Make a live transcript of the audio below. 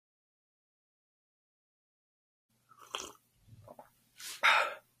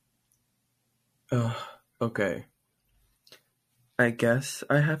Ugh, okay. I guess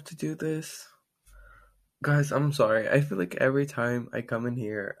I have to do this. Guys, I'm sorry. I feel like every time I come in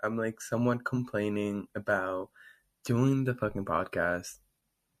here, I'm like someone complaining about doing the fucking podcast.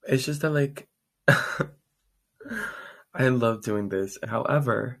 It's just that, like, I love doing this.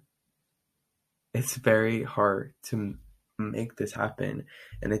 However, it's very hard to make this happen.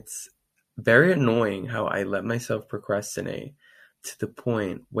 And it's very annoying how I let myself procrastinate to the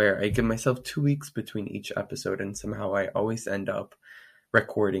point where I give myself 2 weeks between each episode, and somehow I always end up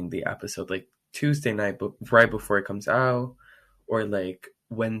recording the episode like Tuesday night, but right before it comes out, or like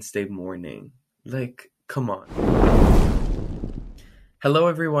Wednesday morning. Like, come on. Hello,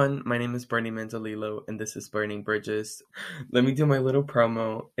 everyone. My name is Bernie Manzalilo, and this is Burning Bridges. Let me do my little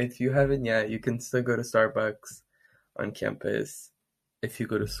promo. If you haven't yet, you can still go to Starbucks on campus if you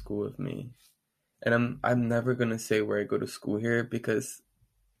go to school with me. And I'm never gonna say where I go to school here because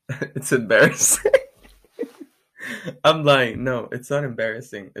it's embarrassing. I'm lying. No, it's not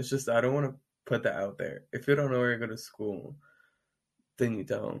embarrassing. It's just I don't want to put that out there. If you don't know where I go to school, then you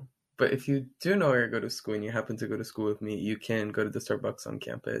don't. But if you do know where I go to school and you happen to go to school with me, you can go to the Starbucks on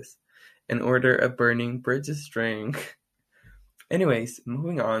campus and order a Burning Bridges drink. Anyways,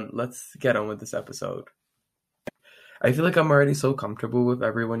 moving on. Let's get on with this episode. I feel like I'm already so comfortable with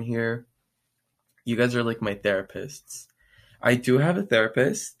everyone here. You guys are like my therapists. I do have a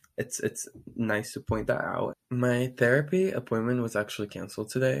therapist. It's nice to point that out. My therapy appointment was actually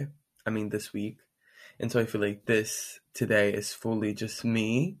canceled today. I mean, this week. And so I feel like this today is fully just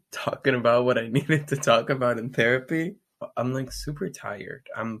me talking about what I needed to talk about in therapy. I'm like super tired.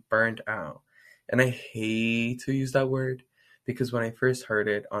 I'm burned out. And I hate to use that word because when I first heard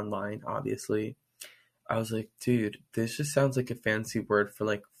it online, obviously, I was like, dude, this just sounds like a fancy word for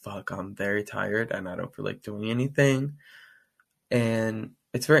like, fuck, I'm very tired and I don't feel like doing anything. And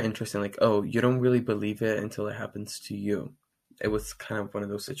it's very interesting. Like, oh, you don't really believe it until it happens to you. It was kind of one of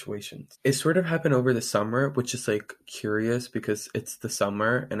those situations. It sort of happened over the summer, which is like curious because it's the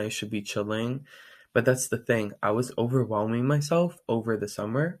summer and I should be chilling. But that's the thing. I was overwhelming myself over the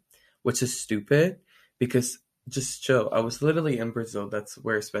summer, which is stupid because just chill. I was literally in Brazil. That's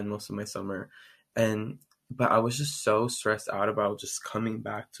where I spend most of my summer. But I was just so stressed out about just coming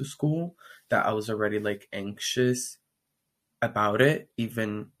back to school that I was already like anxious about it,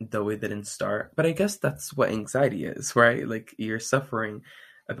 even though it didn't start. But I guess that's what anxiety is, right? Like you're suffering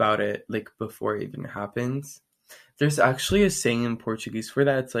about it like before it even happens. There's actually a saying in Portuguese for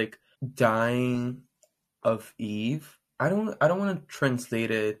that. It's like dying of Eve. I don't want to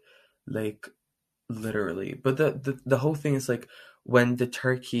translate it like literally, but the whole thing is like when the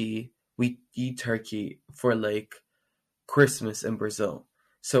turkey we eat turkey for like Christmas in Brazil.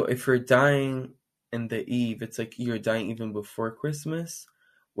 So if you're dying in the eve, it's like you're dying even before Christmas,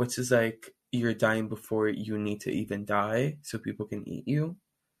 which is like you're dying before you need to even die so people can eat you.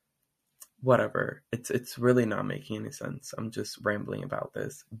 Whatever. It's really not making any sense. I'm just rambling about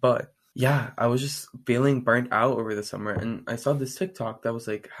this. But yeah, I was just feeling burnt out over the summer and I saw this TikTok that was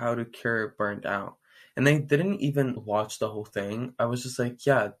like how to cure burnt out. And I didn't even watch the whole thing. I was just like,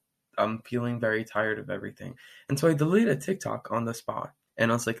 yeah, I'm feeling very tired of everything. And so I deleted TikTok on the spot.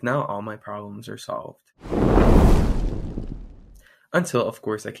 And I was like, now all my problems are solved. Until, of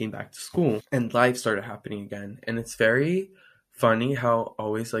course, I came back to school and life started happening again. And it's very funny how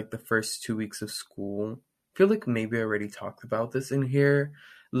always like the first 2 weeks of school, I feel like maybe I already talked about this in here.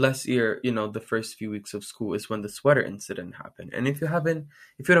 Last year, the first few weeks of school is when the sweater incident happened. And if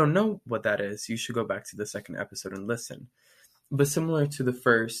you don't know what that is, you should go back to the second episode and listen. But similar to the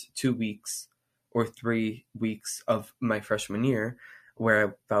first 2 weeks or 3 weeks of my freshman year, where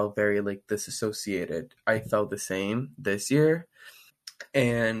I felt very like disassociated, I felt the same this year.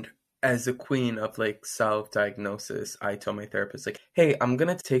 And as a queen of like self-diagnosis, I told my therapist like, hey, I'm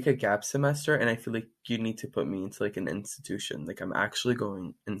gonna take a gap semester and I feel like you need to put me into like an institution. Like I'm actually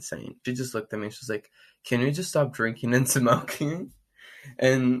going insane. She just looked at me and she was like, can you just stop drinking and smoking?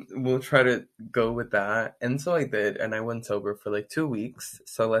 And we'll try to go with that. And so I did, and I went sober for like 2 weeks.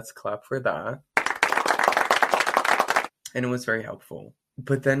 So let's clap for that. And it was very helpful.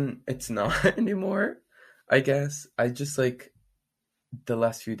 But then it's not anymore, I guess. I just like the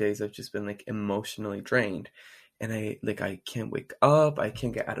last few days I've just been like emotionally drained. And I can't wake up, I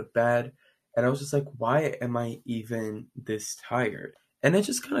can't get out of bed. And I was just like, why am I even this tired? And it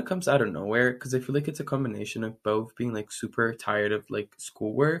just kind of comes out of nowhere because I feel like it's a combination of both being like super tired of like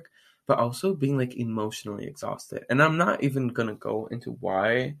schoolwork, but also being like emotionally exhausted. And I'm not even gonna go into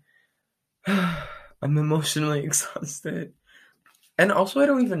why I'm emotionally exhausted. And also, I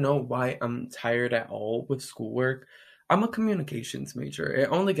don't even know why I'm tired at all with schoolwork. I'm a communications major. It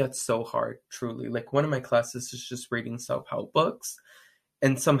only gets so hard, truly. Like, one of my classes is just reading self-help books,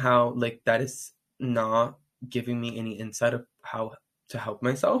 and somehow, like, that is not giving me any insight of how to help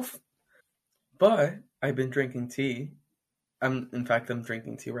myself. But I've been drinking tea. In fact, I'm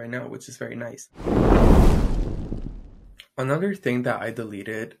drinking tea right now, which is very nice. Another thing that I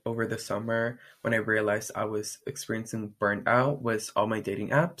deleted over the summer when I realized I was experiencing burnt out was all my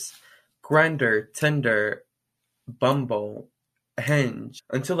dating apps. Grindr, Tinder, Bumble, Hinge,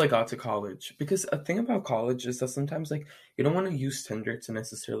 until I got to college. Because a thing about college is that sometimes, like, you don't want to use Tinder to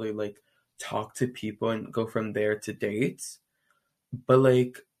necessarily, like, talk to people and go from there to dates. But,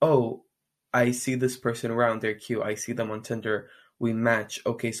 like, oh, I see this person around, they're cute. I see them on Tinder. We match.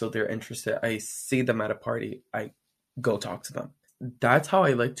 Okay, so they're interested. I see them at a party. I go talk to them. That's how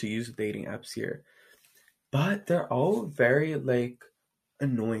I like to use dating apps here. But they're all very, like,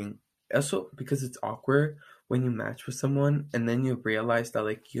 annoying. Also, because it's awkward when you match with someone and then you realize that,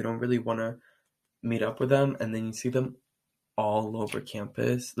 like, you don't really want to meet up with them, and then you see them all over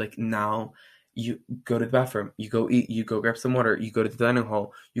campus. Like, now you go to the bathroom, you go eat, you go grab some water, you go to the dining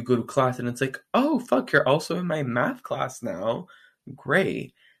hall, you go to class, and it's like, oh, fuck, you're also in my math class now.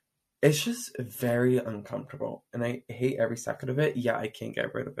 Great. It's just very uncomfortable, and I hate every second of it. Yeah, I can't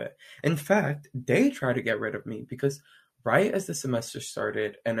get rid of it. In fact, they try to get rid of me because right as the semester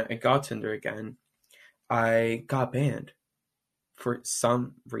started and I got Tinder again, I got banned for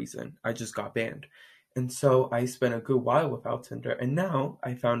some reason. I just got banned. And so I spent a good while without Tinder, and now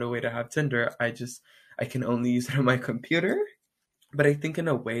I found a way to have Tinder. I can only use it on my computer. But I think in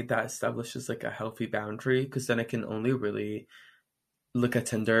a way that establishes, like, a healthy boundary, because then I can only really look at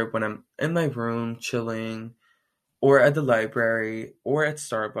Tinder when I'm in my room chilling, or at the library, or at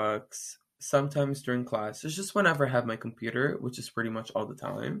Starbucks, sometimes during class. It's just whenever I have my computer, which is pretty much all the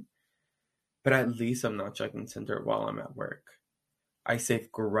time. But at least I'm not checking Tinder while I'm at work. I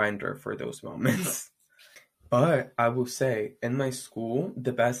save Grindr for those moments. But I will say, in my school,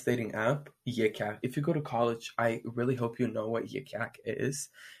 the best dating app, Yik Yak. If you go to college, I really hope you know what Yik Yak is.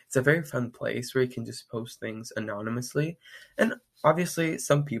 It's a very fun place where you can just post things anonymously. And obviously,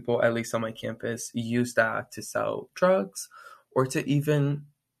 some people, at least on my campus, use that to sell drugs or to even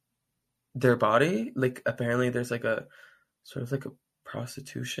their body. Like, apparently there's like a sort of like a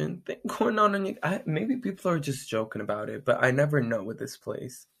prostitution thing going on, and maybe people are just joking about it, but I never know with this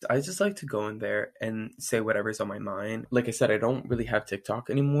place. I just like to go in there and say whatever's on my mind. Like I said, I don't really have TikTok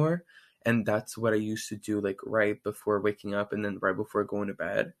anymore, and that's what I used to do, like, right before waking up and then right before going to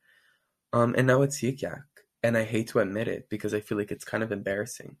bed. And now it's Yik Yak, and I hate to admit it because I feel like it's kind of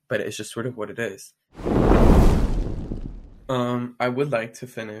embarrassing, but it's just sort of what it is. I would like to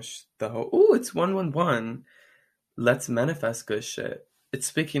finish the whole. Oh, it's 111. Let's manifest good shit. It's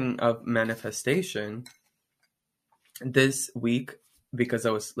speaking of manifestation. This week, because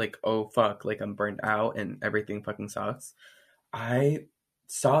I was like, oh fuck, like, I'm burnt out and everything fucking sucks, I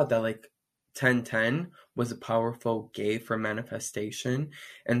saw that, like, 1010 was a powerful gate for manifestation.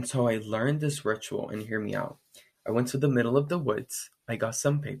 And so I learned this ritual, and hear me out. I went to the middle of the woods. I got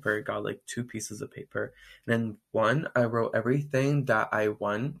some paper. I got like 2 pieces of paper. And then one, I wrote everything that I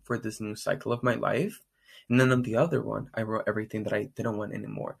want for this new cycle of my life. And then on the other one, I wrote everything that I didn't want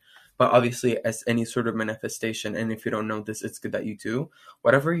anymore. But obviously, as any sort of manifestation, and if you don't know this, it's good that you do.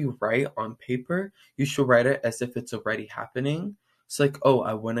 Whatever you write on paper, you should write it as if it's already happening. It's like, oh,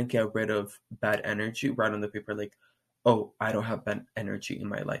 I want to get rid of bad energy. Write on the paper like, oh, I don't have bad energy in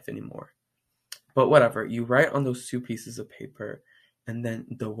my life anymore. But whatever, you write on those 2 pieces of paper, and then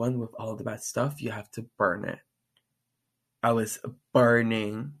the one with all the bad stuff, you have to burn it. I was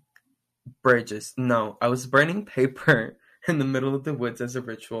burning bridges. No, I was burning paper in the middle of the woods as a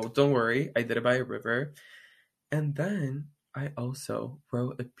ritual. Don't worry, I did it by a river. And then I also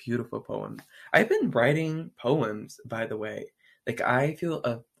wrote a beautiful poem. I've been writing poems, by the way. Like, I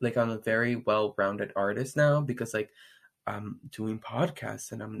feel like I'm a very well-rounded artist now because, like, I'm doing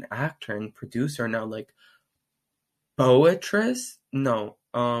podcasts and I'm an actor and producer now. Like, poetress? No,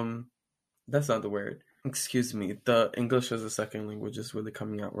 that's not the word. Excuse me. The English as a second language is really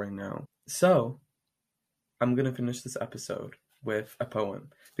coming out right now. So, I'm gonna finish this episode with a poem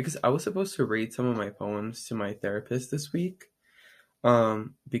because I was supposed to read some of my poems to my therapist this week.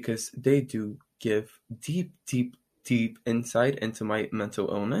 Because they do give deep, deep, deep insight into my mental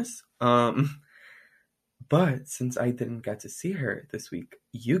illness. But since I didn't get to see her this week,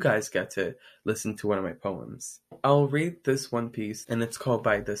 you guys get to listen to one of my poems. I'll read this one piece, and it's called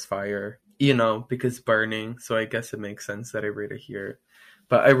By This Fire. You know, because burning, so I guess it makes sense that I read it here.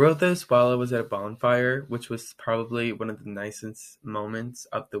 But I wrote this while I was at a bonfire, which was probably one of the nicest moments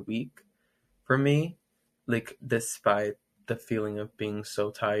of the week for me. like, despite the feeling of being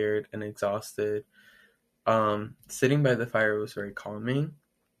so tired and exhausted, sitting by the fire was very calming,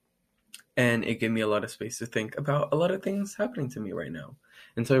 and it gave me a lot of space to think about a lot of things happening to me right now.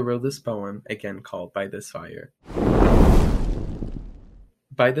 And so I wrote this poem, again called By This Fire.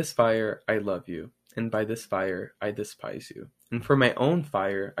 By this fire I love you, and by this fire I despise you. And for my own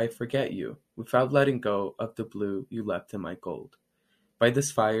fire I forget you, without letting go of the blue you left in my gold. By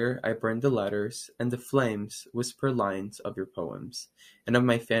this fire I burn the letters, and the flames whisper lines of your poems, and of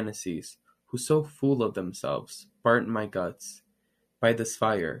my fantasies, who so full of themselves burnt my guts. By this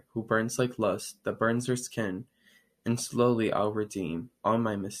fire, who burns like lust that burns her skin, and slowly I'll redeem all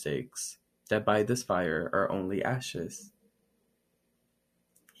my mistakes, that by this fire are only ashes.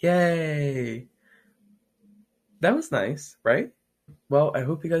 Yay! That was nice, right? Well, I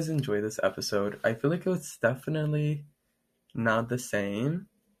hope you guys enjoy this episode. I feel like it was definitely not the same.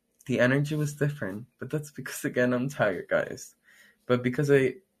 The energy was different, but that's because, again, I'm tired, guys. But because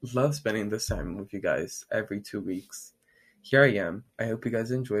I love spending this time with you guys every 2 weeks, here I am. I hope you guys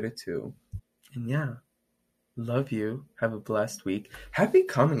enjoyed it too. And yeah, love you. Have a blessed week. Happy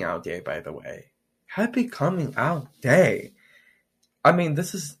Coming Out Day, by the way. Happy Coming Out Day. I mean,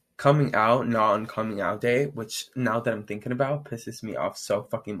 this is coming out, not on Coming Out Day, which now that I'm thinking about pisses me off so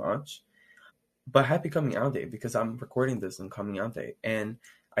fucking much. But happy Coming Out Day, because I'm recording this on Coming Out Day, and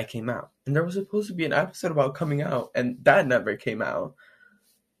I came out. And there was supposed to be an episode about coming out, and that never came out.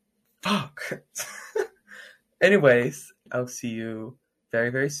 Fuck. Anyways, I'll see you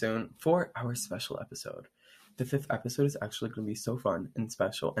very, very soon for our special episode. The 5th episode is actually going to be so fun and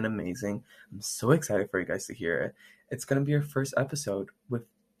special and amazing. I'm so excited for you guys to hear it. It's going to be our first episode with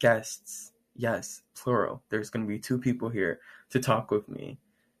guests. Yes, plural. There's going to be 2 people here to talk with me.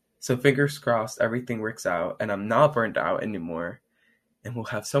 So fingers crossed everything works out and I'm not burnt out anymore. And we'll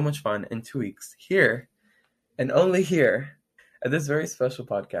have so much fun in 2 weeks here and only here at this very special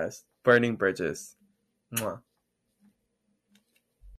podcast, Burning Bridges. Mwah.